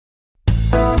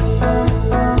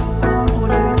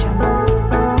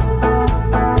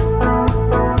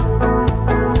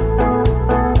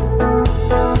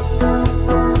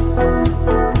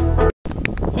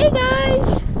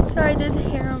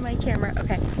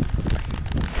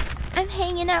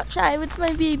hanging outside with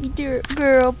my baby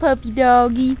girl, puppy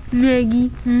doggy,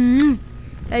 Maggie.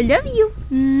 I love you.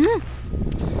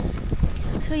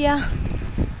 So yeah,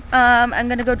 I'm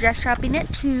gonna go dress shopping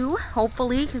at 2,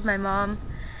 hopefully, because my mom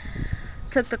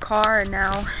took the car and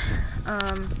now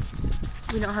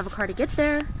we don't have a car to get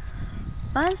there.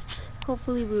 But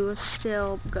hopefully we will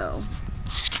still go.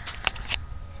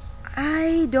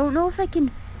 I don't know if I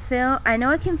can film. I know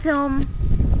I can film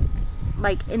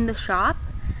like in the shop.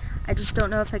 I just don't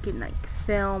know if I can like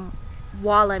film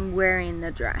while I'm wearing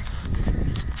the dress.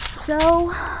 So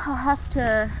I'll have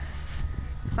to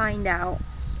find out,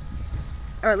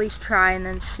 or at least try and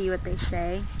then see what they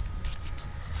say.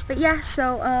 But yeah,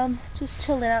 so just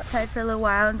chilling outside for a little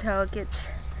while until it gets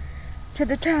to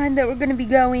the time that we're gonna be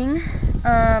going.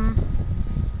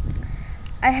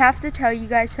 I have to tell you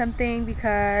guys something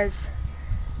because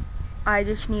I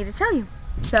just need to tell you.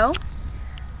 So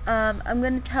I'm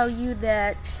gonna tell you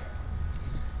that.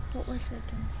 What was I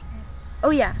gonna say? Oh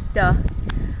yeah, duh.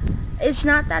 It's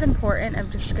not that important. I'm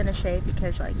just gonna say it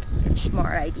because like it's a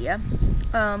smart idea.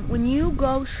 When you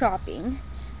go shopping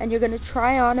and you're gonna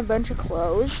try on a bunch of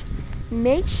clothes,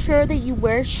 make sure that you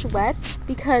wear sweats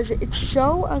because it's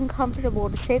so uncomfortable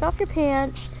to take off your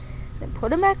pants and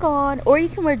put them back on, or you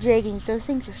can wear jeggings. Those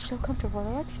things are so comfortable.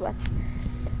 I like sweats,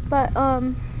 but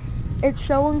it's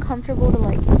so uncomfortable to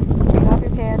like take off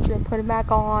your pants and put them back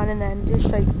on and then just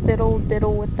like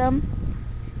diddle with them.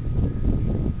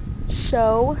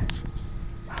 So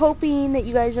hoping that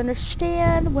you guys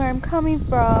understand where I'm coming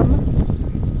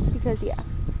from, because yeah,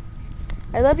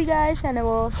 I love you guys and I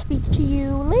will speak to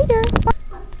you later. Bye.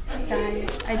 Guys,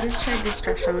 I just tried this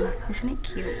dress on. Isn't it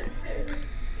cute?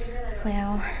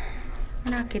 Well,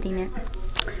 I'm not getting it.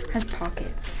 It has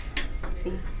pockets.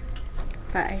 See?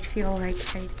 But I feel like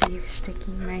I'd be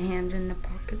sticking my hands in the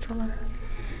pockets a lot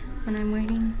when I'm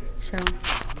waiting. So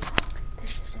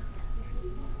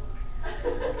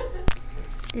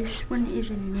this one is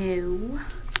a no,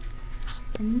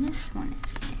 and this one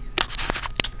is new.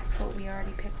 But we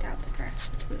already picked out the dress,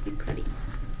 which would be pretty.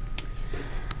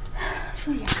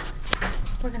 So yeah,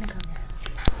 we're gonna go now.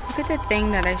 Look at the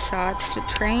thing that I saw. It's to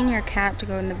train your cat to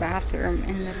go in the bathroom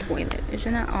in the toilet.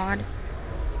 Isn't that odd?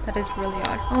 That is really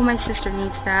odd. Oh, my sister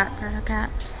needs that for her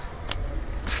cats.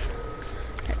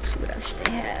 Let's see what else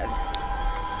they have.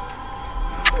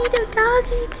 Little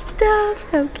doggy stuff.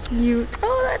 How cute.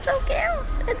 Oh, that's so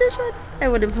cute. And this one. I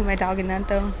wouldn't put my dog in that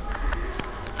though.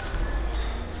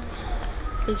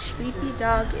 A sleepy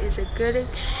dog is a good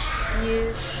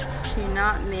excuse to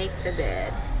not make the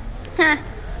bed.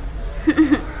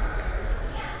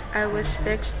 I was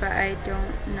fixed, but I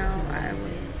don't know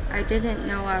I didn't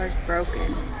know I was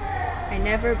broken. I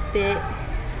never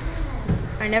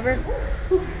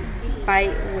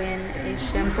bite when a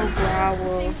simple growl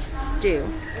will do.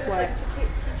 What?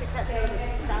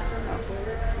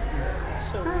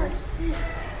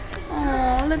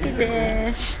 Oh, look at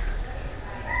this.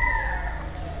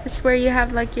 It's where you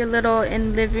have like your little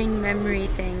in living memory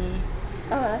thingy.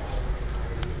 Oh,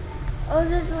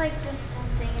 this is like this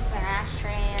thing. It's an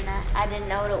ashtray, and I didn't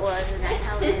know what it was, and I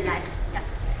held it, and I.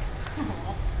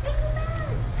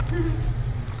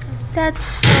 That's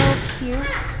so cute.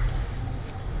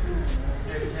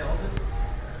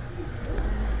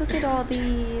 Look at all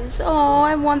these. Oh,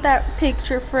 I want that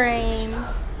picture frame.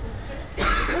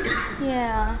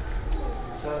 Yeah.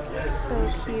 So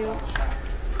cute.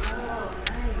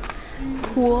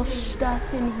 Cool stuff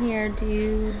in here,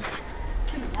 dudes.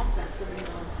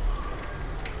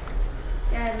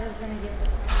 Dad was gonna get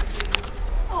this.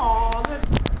 Aww,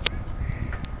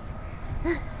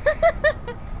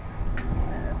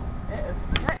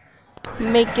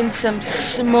 making some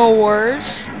s'mores.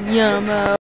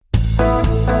 Yummo.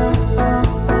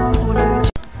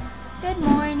 Good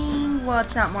morning. Well,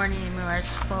 it's not morning anymore.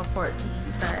 It's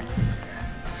 12:14, but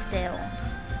still.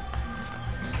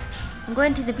 I'm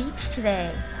going to the beach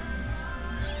today.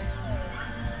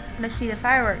 I'm gonna see the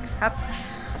fireworks.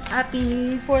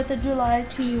 Happy 4th of July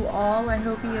to you all. I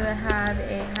hope you have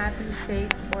a happy, safe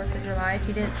 4th of July. If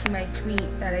you didn't see my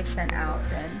tweet that I sent out,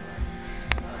 then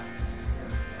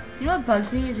you know what bugs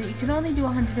me is that you can only do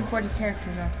 140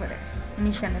 characters on Twitter when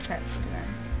you send a text to them.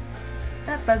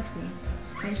 That bugs me.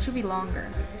 And it should be longer.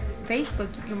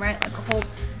 Facebook, you can write like a whole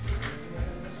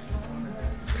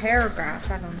paragraph.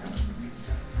 I don't know.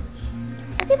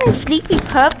 Look at that sleepy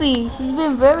puppy. She's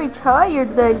been very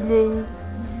tired lately.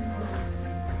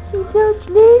 She's so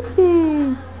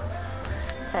sleepy.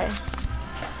 Okay.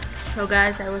 So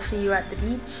guys, I will see you at the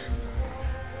beach.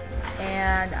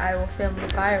 And I will film the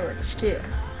fireworks too,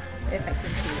 if I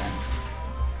can see them.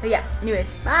 But yeah, anyways,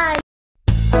 bye.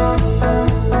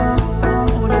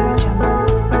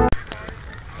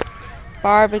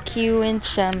 barbecue and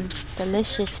some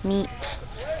delicious meat.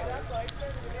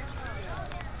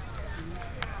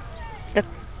 The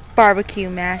barbecue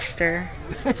master.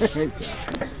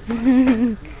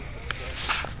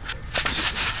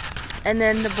 And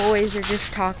then the boys are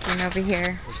just talking over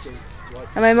here.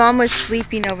 And my mom was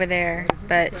sleeping over there,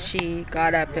 but she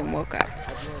got up and woke up.